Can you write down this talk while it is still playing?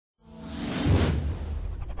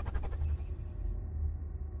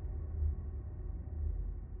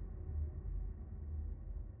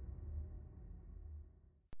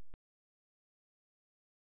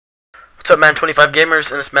What's up, Madden 25 gamers?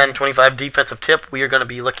 In this Madden 25 defensive tip, we are going to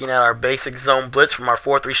be looking at our basic zone blitz from our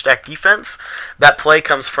 4-3 stack defense. That play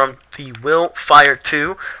comes from the Will Fire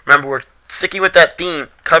 2. Remember, we're sticking with that theme.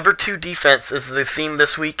 Cover 2 defense is the theme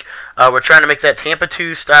this week. We're trying to make that Tampa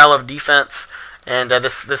 2 style of defense, and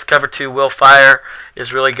this cover 2 Will Fire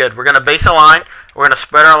is really good. We're going to base a line. We're going to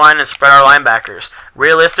spread our line and spread our linebackers.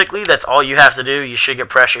 Realistically, that's all you have to do. You should get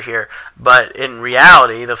pressure here. But in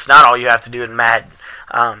reality, that's not all you have to do in Madden.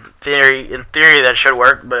 In theory, that should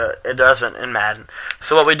work, but it doesn't in Madden.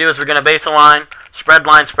 So what we do is we're going to base a line, spread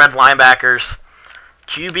linebackers,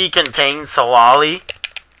 QB contain Salali,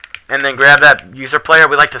 and then grab that user player.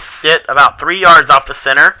 We like to sit about 3 yards off the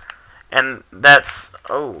center, and that's,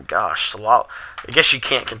 oh gosh, Salali. I guess you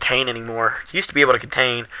can't contain anymore. You used to be able to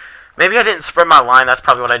contain. Maybe I didn't spread my line. That's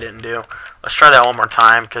probably what I didn't do. Let's try that one more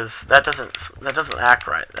time, because that doesn't act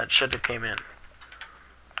right. That should have came in.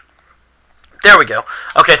 There we go.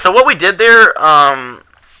 Okay, so what we did there,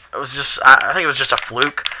 it was just, I think it was just a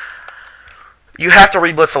fluke. You have to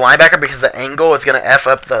re-blitz the linebacker because the angle is going to F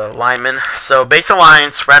up the lineman. So base a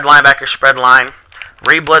line, spread linebacker, spread line,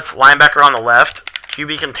 re-blitz linebacker on the left.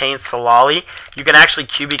 QB contains Salali. You can actually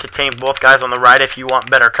QB contain both guys on the right if you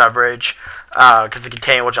want better coverage, because the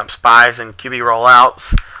contain will jump spies and QB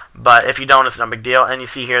rollouts. But if you don't, it's no big deal. And you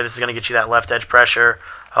see here, this is going to get you that left edge pressure.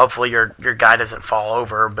 Hopefully your guy doesn't fall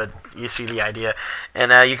over, but you see the idea.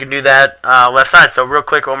 And you can do that left side. So real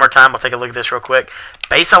quick, one more time, we'll take a look at this real quick.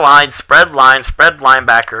 Base a line, spread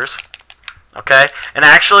linebackers. Okay? And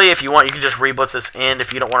actually, if you want, you can just re-blitz this end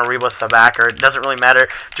if you don't want to re-blitz the backer. It doesn't really matter.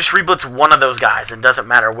 Just re-blitz one of those guys. It doesn't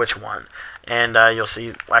matter which one. And you'll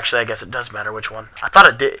see, actually, I guess it does matter which one. I thought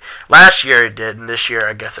it did. Last year it did, and this year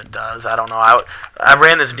I guess it does. I don't know. I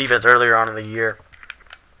ran this defense earlier on in the year,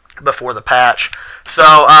 before the patch.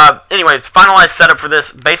 So, anyways, finalized setup for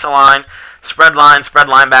this. Base a line, spread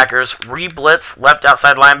linebackers, re-blitz, left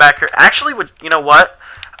outside linebacker. Actually, you know what?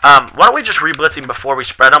 Why don't we just re-blitz him before we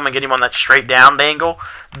spread him and get him on that straight down angle?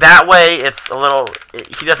 That way, it's a little.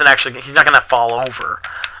 He's not going to fall over,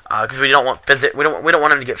 because we don't want we don't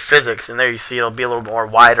want him to get physics. And there you see, it'll be a little more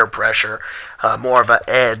wider pressure, more of an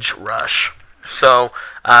edge rush. So,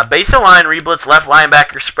 base a line, re-blitz, left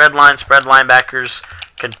linebacker, spread linebackers.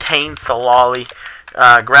 Contain Salali,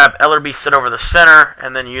 grab Ellerby, sit over the center,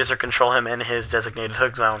 and then user control him in his designated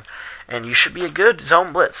hook zone. And you should be a good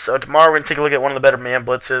zone blitz. So tomorrow we're going to take a look at one of the better man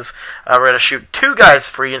blitzes. We're going to shoot 2 guys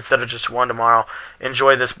free instead of just 1 tomorrow.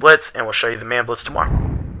 Enjoy this blitz, and we'll show you the man blitz tomorrow.